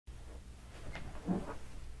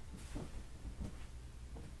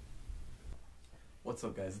What's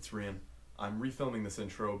up guys, it's Rian. I'm refilming this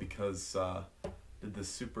intro because did this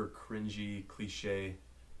super cringy, cliche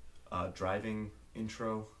driving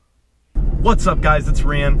intro. What's up guys, it's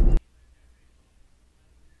Rian.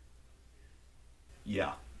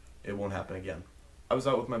 Yeah, it won't happen again. I was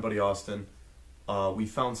out with my buddy Austin. We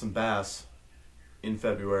found some bass in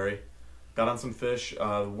February. Got on some fish.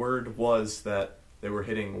 The word was that they were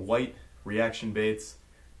hitting white reaction baits.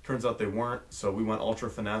 Turns out they weren't, so we went ultra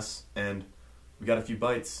finesse and we got a few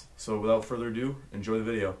bites. So without further ado, enjoy the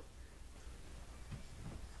video.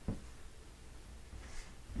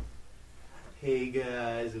 Hey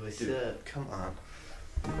guys, what's up? Come on.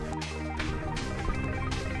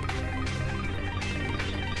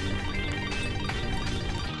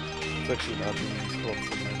 It's actually not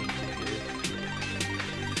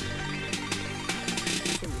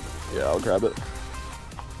Yeah, I'll grab it.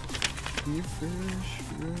 Can you fish?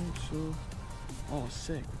 So, oh,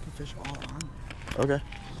 sick. We can fish all on there. Okay.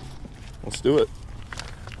 Let's do it.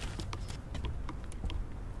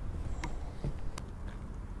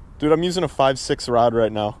 Dude, I'm using a 5.6 rod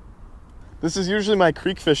right now. This is usually my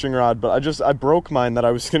creek fishing rod, but I broke mine that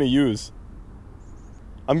I was gonna use.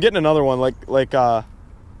 I'm getting another one,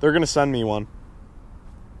 they're gonna send me one.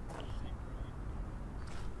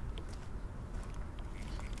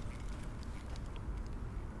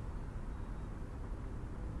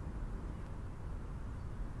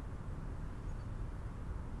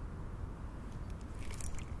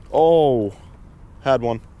 Oh, had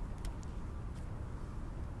one.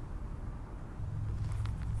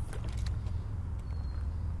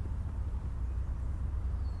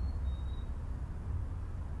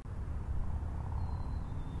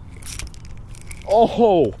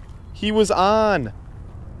 Oh, he was on.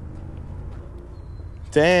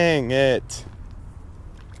 Dang it.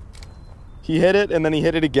 He hit it and then he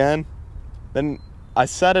hit it again. Then I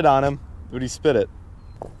set it on him, but he spit it.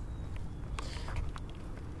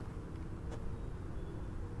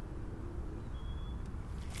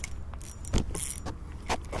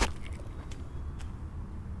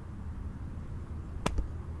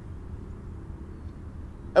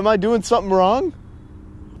 Am I doing something wrong?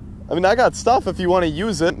 I mean, I got stuff if you want to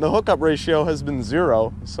use it. The hookup ratio has been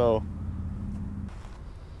 0, so.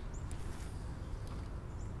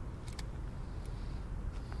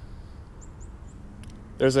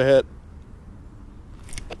 There's a hit.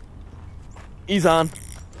 He's on.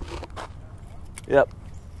 Yep.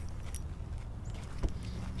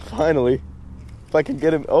 Finally. If I can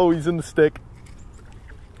get him. Oh, he's in the stick.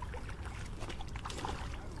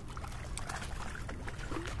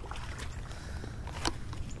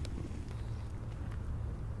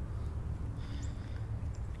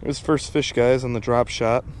 There's first fish, guys, on the drop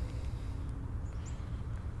shot.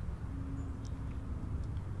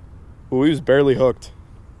 Well, he was barely hooked.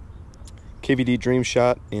 KVD Dream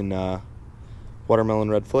Shot in Watermelon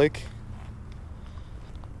Red Flake.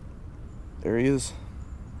 There he is.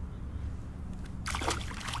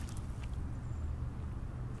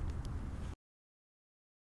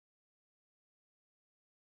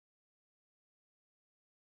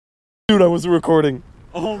 Dude, I wasn't recording.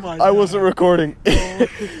 Oh my god. I wasn't recording. Oh.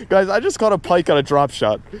 Guys, I just caught a pike on a drop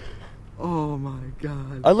shot. Oh my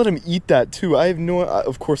god. I let him eat that too. I have no...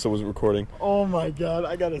 of course I wasn't recording. Oh my god.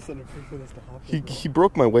 I gotta send a picture of this to Hopper. He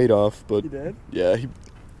broke my weight off, but... He did? Yeah, he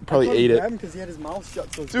probably ate it. I because he had his mouth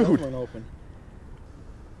shut so his Dude. mouth weren't open.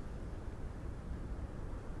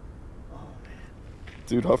 Oh man.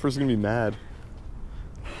 Dude, Huffer's gonna be mad.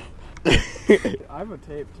 I have a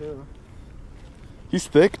tape too. He's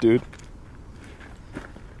thick, dude.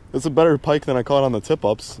 It's a better pike than I caught on the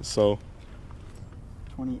tip-ups, so...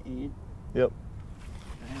 28? Yep.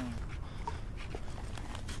 Damn.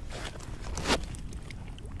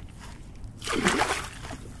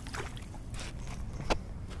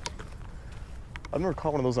 I've never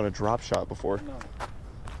caught one of those on a drop shot before. No.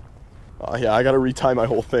 Oh yeah, I gotta retie my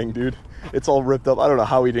whole thing, dude. It's all ripped up. I don't know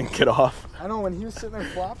how he didn't get off. I know, when he was sitting there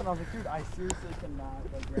flopping, I was like, dude, I seriously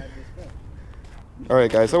cannot grab this fish.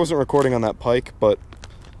 Alright guys, I wasn't recording on that pike, but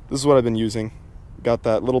this is what I've been using. Got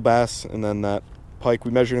that little bass and then that pike.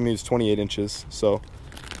 We measured him, he was 28 inches, so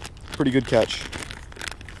pretty good catch.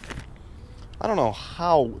 I don't know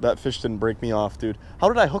how that fish didn't break me off, dude. How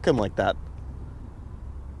did I hook him like that?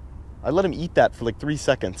 I let him eat that for like 3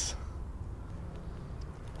 seconds.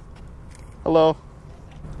 Hello.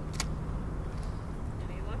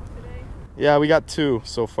 Any luck today? Yeah, we got 2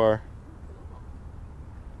 so far.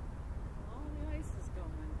 All the ice is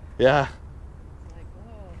going. Yeah. It's like,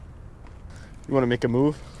 whoa. You want to make a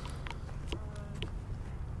move?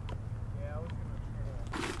 Yeah, I was gonna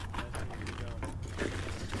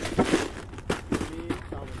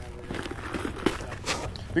try to.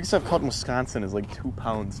 Biggest I've caught in Wisconsin is like 2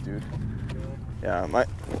 pounds, dude. Yeah,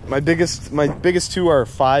 my biggest two are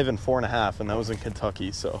 5 and 4.5, and that was in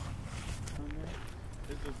Kentucky. So.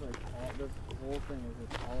 This is like all this whole thing is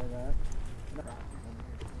just all of that.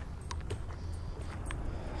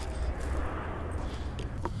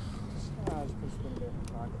 Just put it in there in my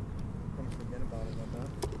pocket. Don't forget about it like that.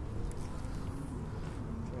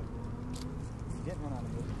 Get one out of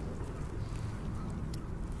it.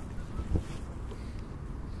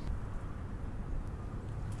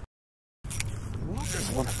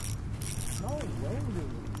 There's one. No way,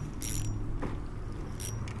 dude.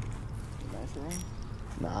 Nice ring?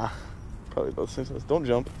 Nah, probably those things. Don't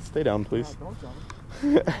jump. Stay down, please. No, don't jump.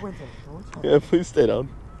 Winter, don't jump. Yeah, please stay down.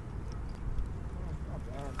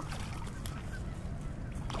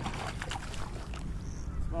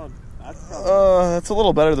 Well, that's probably That's a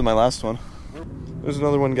little better than my last one. There's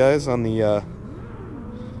another one, guys, on the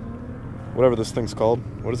whatever this thing's called.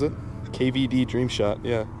 What is it? KVD Dream Shot.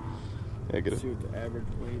 Yeah. Yeah, get it. see what the average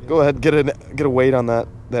weight is. Go ahead, get a weight on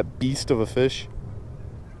that beast of a fish.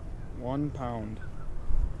 1 pound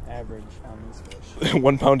average on this fish.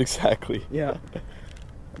 1 pound exactly. Yeah.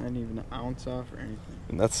 Not even an ounce off or anything.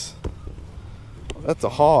 And that's a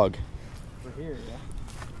hog. We're here, yeah.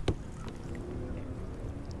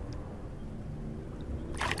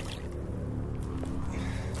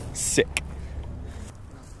 Sick.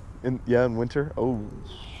 In winter. Oh,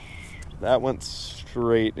 that went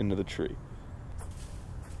straight into the tree.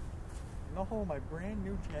 No, my brand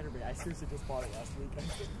new chatterbait. I seriously just bought it last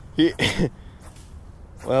week.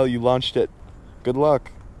 Well, you launched it. Good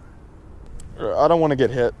luck. I don't want to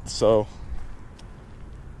get hit, so.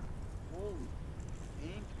 Holy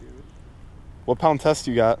stink, dude. What pound test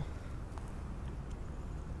you got?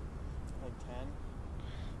 Like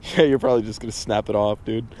 10. Yeah, you're probably just gonna snap it off,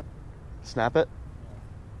 dude. Snap it?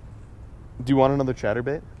 Do you want another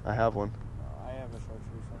chatterbait? I have one. I have a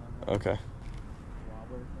chartreuse on there. Okay.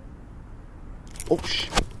 Wobbler thing. Oh,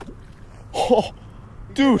 shit. Oh,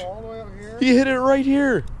 dude. All the way up here? He hit it right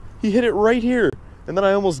here. He hit it right here. And then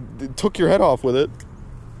I almost took your head off with it.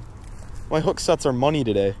 My hook sets are money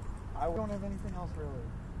today. I don't have anything else really.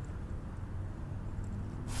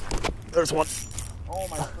 There's one. Oh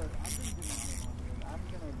my friend, I'm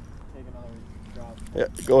gonna take another drop. Yeah,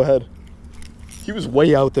 go ahead. He was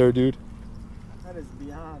way out there, dude. That is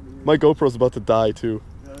beyond, dude. My GoPro's about to die, too.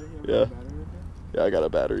 Really? You have Yeah. a battery with you? Yeah, I got a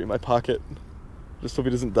battery in my pocket. Just hope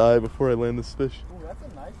he doesn't die before I land this fish. Ooh, that's a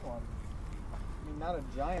nice one. I mean, not a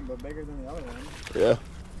giant, but bigger than the other one. Yeah.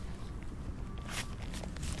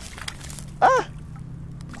 Ah!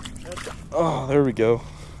 Oh, there we go.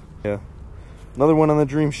 Yeah. Another one on the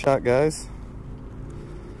Dream Shot, guys.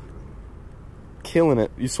 Killing it.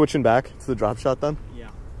 You switching back to the drop shot then? Yeah.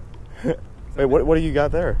 Wait, what do you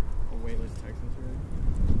got there? A weightless Texas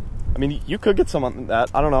rig. I mean, you could get some on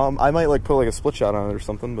that. I don't know. I might like put like a split shot on it or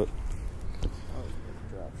something, but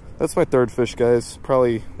that's my third fish, guys.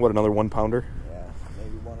 Probably, what, another 1 pounder? Yeah,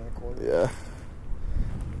 maybe 1 1/4. Yeah.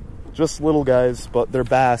 Just little guys, but they're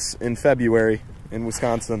bass in February in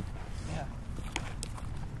Wisconsin. Yeah.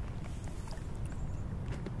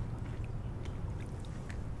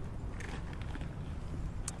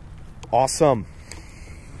 Awesome.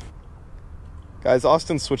 Guys,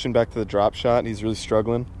 Austin's switching back to the drop shot and he's really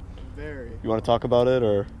struggling. Very. You want to talk about it,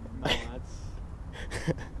 or? No,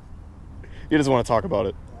 that's He doesn't want to talk about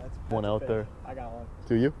it. that's One out big. there. I got one.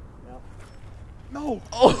 Do you? No.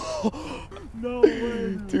 Oh! No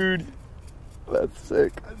way. Dude, that's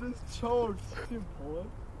sick. I just choked. See him pull it?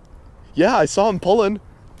 Yeah, I saw him pulling.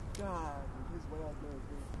 God, he's way out there,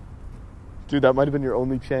 dude. Dude, that might have been your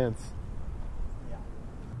only chance. Yeah.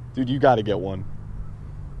 Dude, you gotta get one.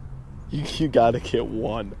 You gotta get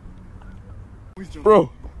one.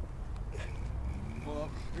 Bro, Pull up.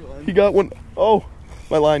 Real he got one. Oh,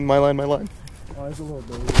 my line. Oh, that's a little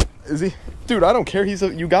baby. Is he? Dude, I don't care.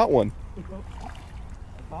 You got one.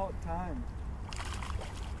 About time.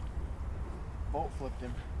 Boat flipped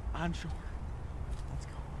him. On shore. Let's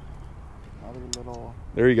go. Another little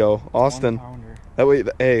There you go, Austin. 1 pounder. That way,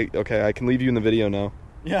 hey, okay, I can leave you in the video now.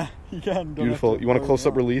 Yeah, you can. Don't Beautiful. have to You want a worry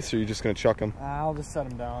close-up about- release, or are you just gonna chuck him? I'll just set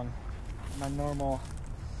him down. My normal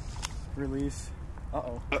release.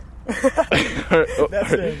 Uh-oh.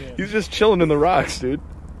 That's it. He's just chilling in the rocks, dude.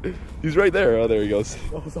 He's right there. Oh, there he goes.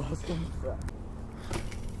 That was awesome. Yeah.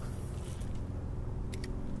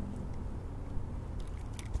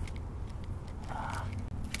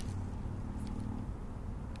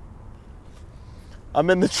 I'm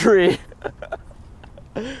in the tree.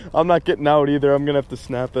 I'm not getting out either. I'm gonna have to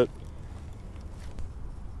snap it.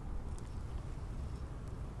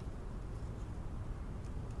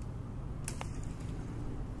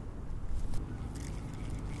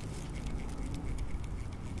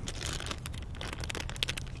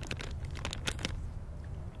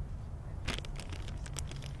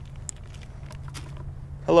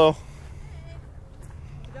 Hello.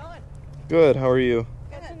 How's it going? Good. How are you?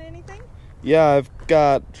 Catching anything? Yeah, I've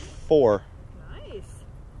got 4. Nice.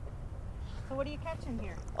 So what are you catching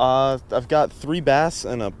here? I've got 3 bass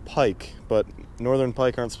and a pike, but northern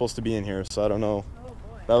pike aren't supposed to be in here, so I don't know. Oh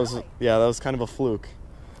boy. That was Really? yeah, that was kind of a fluke.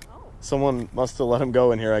 Oh. Someone must have let him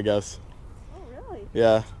go in here, I guess. Oh really?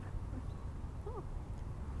 Yeah. Oh.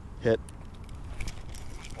 Hit.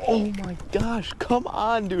 Oh my gosh, come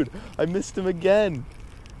on, dude. I missed him again.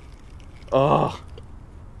 Ugh.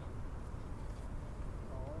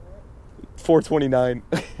 429.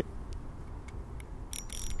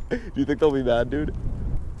 Do you think they'll be mad, dude?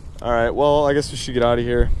 All right, well, I guess we should get out of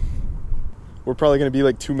here. We're probably going to be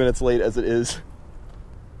like 2 minutes late as it is.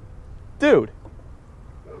 Dude.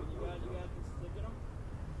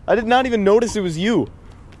 I did not even notice it was you.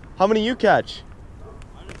 How many you catch?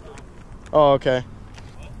 Oh, okay.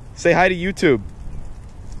 Say hi to YouTube.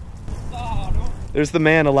 There's the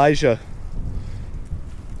man, Elijah.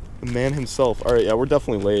 The man himself. All right, yeah, we're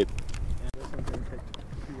definitely late.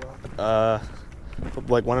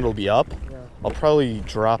 Like when it'll be up? I'll probably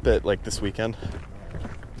drop it like this weekend.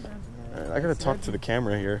 All right, I gotta talk to the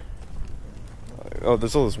camera here. Oh,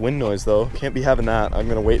 there's all this wind noise though. Can't be having that. I'm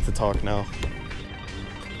gonna wait to talk now.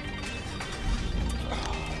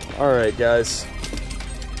 All right, guys.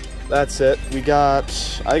 That's it.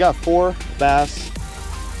 I got 4 bass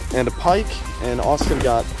and a pike, and Austin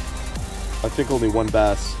got, I think, only 1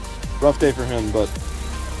 bass. Rough day for him, but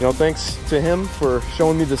you know, thanks to him for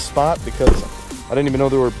showing me this spot, because I didn't even know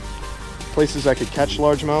there were places I could catch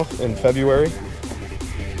largemouth in February.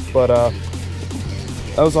 But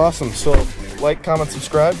that was awesome. So like, comment,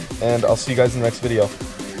 subscribe, and I'll see you guys in the next video.